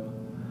 palms up,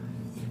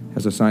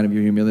 as a sign of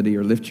your humility,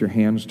 or lift your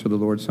hands to the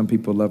Lord. Some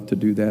people love to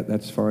do that.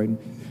 That's fine.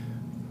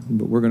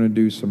 But we're going to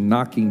do some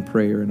knocking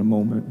prayer in a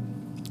moment,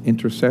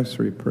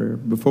 intercessory prayer.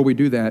 Before we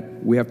do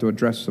that, we have to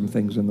address some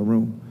things in the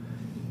room.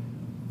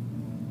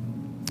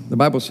 The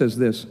Bible says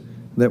this,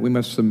 that we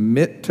must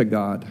submit to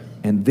God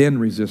and then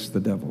resist the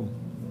devil.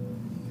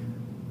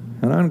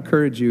 And I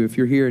encourage you, if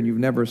you're here and you've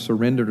never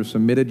surrendered or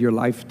submitted your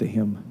life to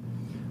him,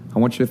 I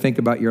want you to think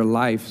about your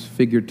life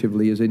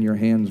figuratively as in your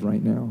hands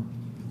right now,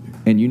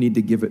 and you need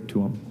to give it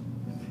to him.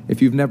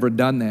 If you've never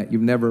done that,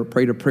 you've never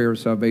prayed a prayer of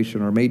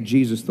salvation or made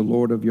Jesus the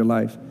Lord of your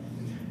life,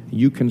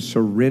 you can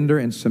surrender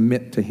and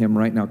submit to him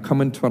right now.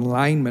 Come into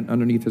alignment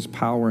underneath his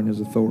power and his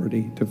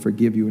authority to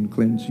forgive you and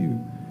cleanse you.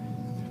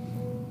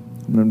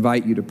 I'm going to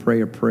invite you to pray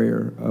a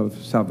prayer of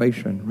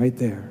salvation right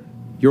there.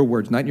 Your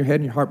words, not in your head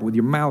and your heart, but with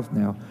your mouth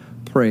now.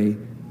 Pray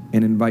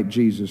and invite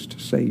Jesus to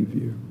save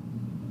you.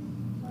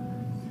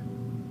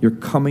 You're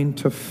coming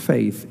to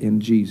faith in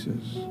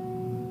Jesus.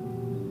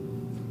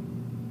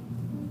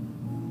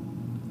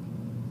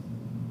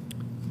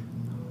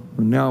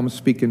 Now I'm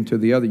speaking to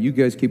the other. You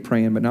guys keep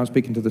praying, but now I'm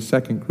speaking to the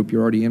second group.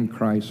 You're already in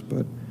Christ,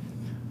 but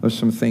there's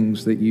some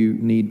things that you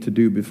need to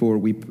do before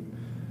we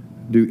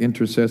do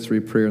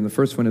intercessory prayer. And the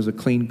first one is a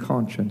clean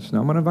conscience. Now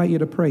I'm going to invite you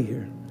to pray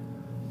here.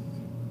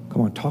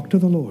 Come on, talk to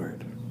the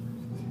Lord.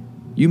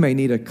 You may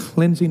need a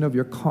cleansing of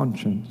your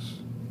conscience.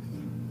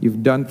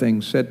 You've done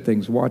things, said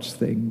things, watched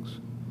things,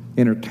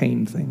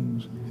 entertained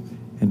things.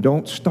 And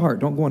don't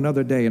go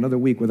another day, another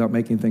week without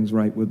making things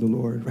right with the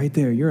Lord. Right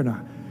there,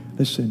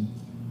 listen,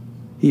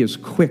 he is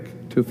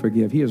quick to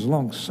forgive. He is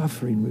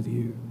long-suffering with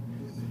you.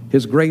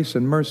 His grace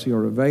and mercy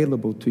are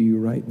available to you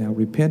right now.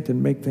 Repent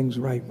and make things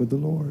right with the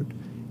Lord.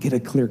 Get a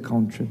clear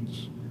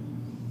conscience.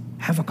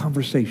 Have a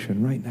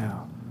conversation right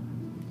now.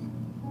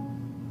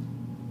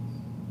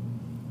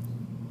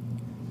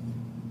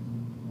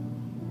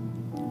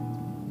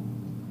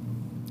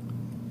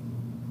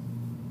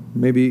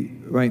 Maybe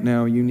right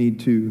now you need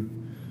to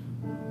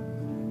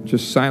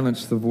just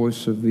silence the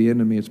voice of the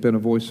enemy. It's been a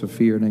voice of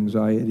fear and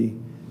anxiety.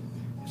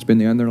 It's been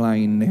the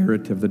underlying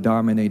narrative, the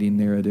dominating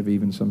narrative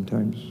even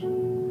sometimes.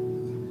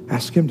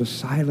 Ask him to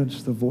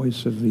silence the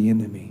voice of the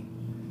enemy,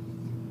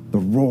 the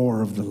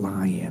roar of the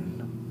lion.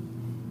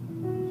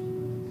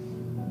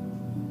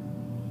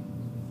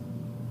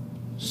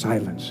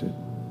 Silence it.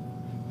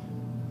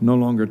 No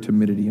longer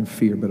timidity and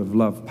fear, but of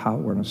love,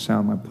 power, and a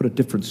sound mind. Put a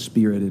different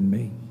spirit in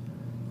me.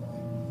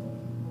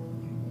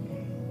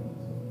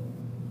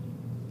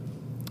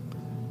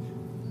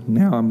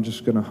 Now I'm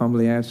just going to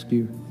humbly ask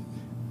you,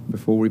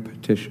 before we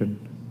petition,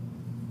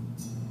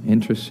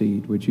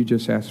 intercede, would you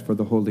just ask for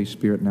the Holy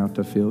Spirit now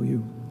to fill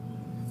you?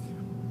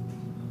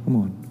 Come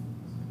on.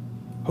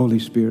 Holy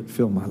Spirit,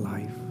 fill my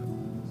life.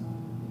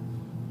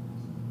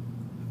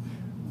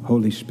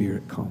 Holy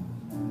Spirit, come.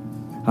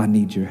 I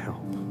need your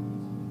help.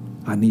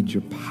 I need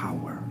your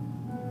power.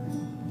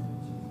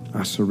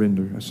 I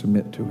surrender. I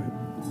submit to it.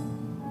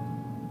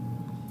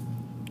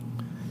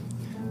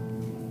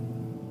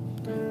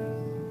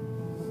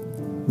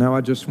 Now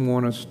I just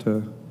want us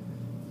to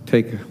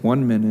take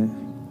 1 minute,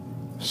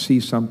 see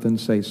something,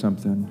 say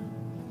something.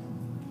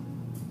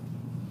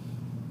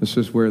 This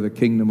is where the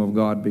kingdom of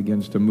God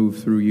begins to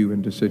move through you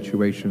into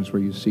situations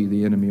where you see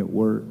the enemy at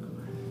work.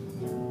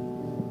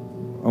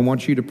 I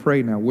want you to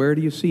pray now. Where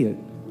do you see it?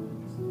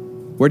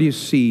 Where do you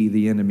see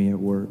the enemy at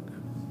work?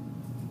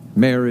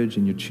 Marriage,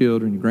 in your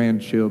children, your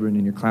grandchildren,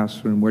 in your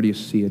classroom. Where do you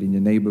see it? In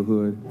your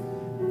neighborhood.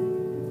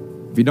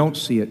 If you don't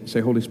see it, say,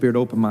 Holy Spirit,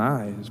 open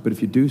my eyes. But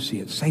if you do see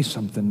it, say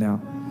something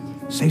now.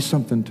 Say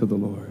something to the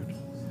Lord.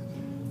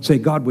 Say,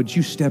 God, would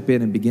you step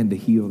in and begin to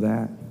heal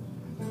that?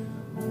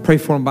 Pray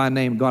for them by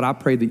name. God, I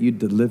pray that you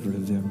deliver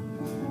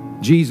them.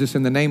 Jesus,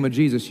 in the name of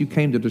Jesus, you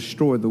came to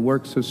destroy the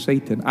works of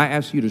Satan. I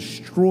ask you to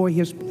destroy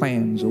his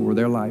plans over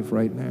their life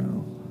right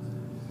now.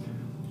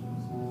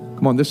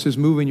 Come on, this is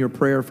moving your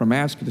prayer from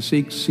ask to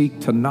seek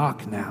to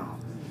knock now.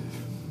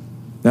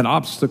 That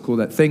obstacle,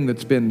 that thing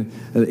that's been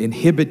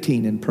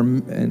inhibiting and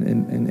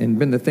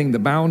been the thing, the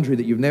boundary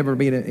that you've never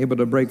been able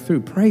to break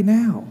through. Pray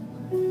now.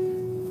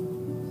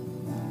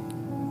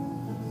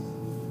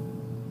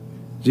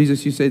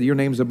 Jesus, you say that your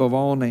name's above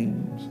all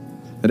names,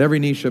 that every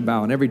knee shall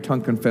bow and every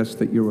tongue confess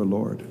that you're a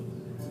Lord.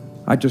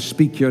 I just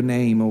speak your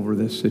name over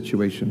this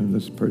situation and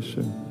this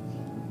person.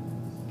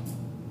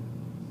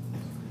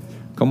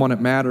 Come on,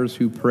 it matters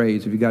who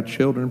prays. If you got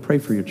children, pray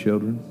for your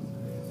children.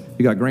 If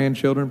you got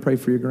grandchildren, pray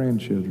for your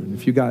grandchildren.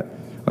 If you got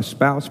a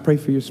spouse, pray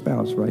for your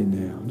spouse right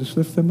now. Just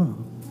lift them up.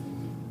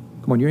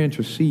 Come on, you're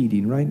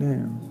interceding right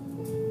now.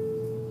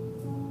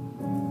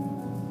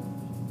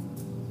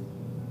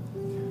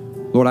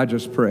 Lord, I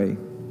just pray.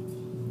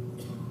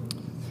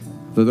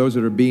 For those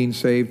that are being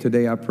saved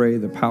today, I pray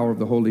the power of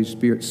the Holy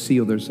Spirit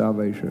seal their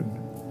salvation.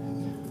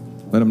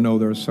 Let them know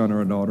they're a son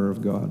or a daughter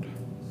of God.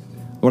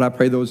 Lord, I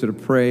pray those that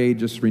have prayed,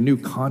 just renew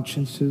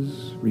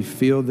consciences,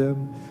 refill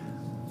them,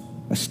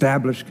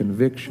 establish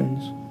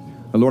convictions.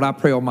 And Lord, I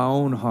pray on my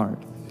own heart,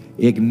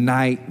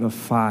 ignite the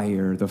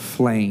fire, the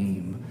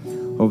flame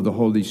of the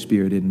Holy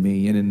Spirit in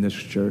me and in this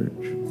church.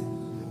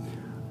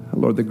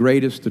 Lord, the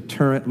greatest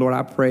deterrent, Lord,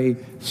 I pray,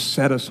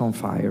 set us on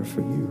fire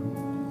for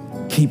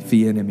you. Keep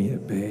the enemy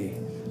at bay.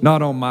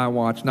 Not on my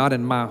watch, not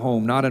in my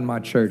home, not in my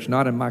church,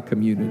 not in my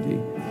community,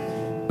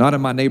 not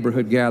in my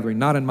neighborhood gathering,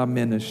 not in my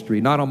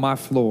ministry, not on my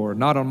floor,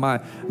 not on my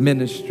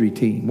ministry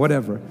team,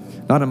 whatever,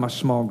 not in my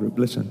small group.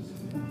 Listen,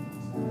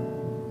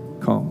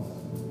 come,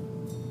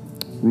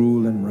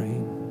 rule and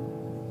reign.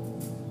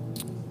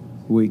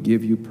 We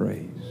give you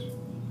praise.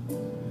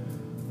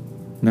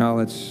 Now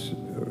let's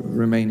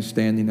remain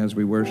standing as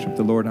we worship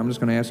the Lord. I'm just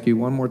going to ask you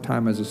one more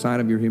time as a sign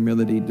of your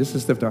humility, just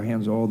to lift our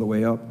hands all the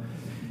way up.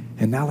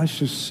 And now let's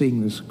just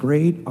sing this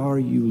great are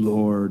you,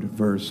 Lord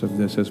verse of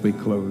this as we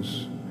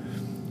close.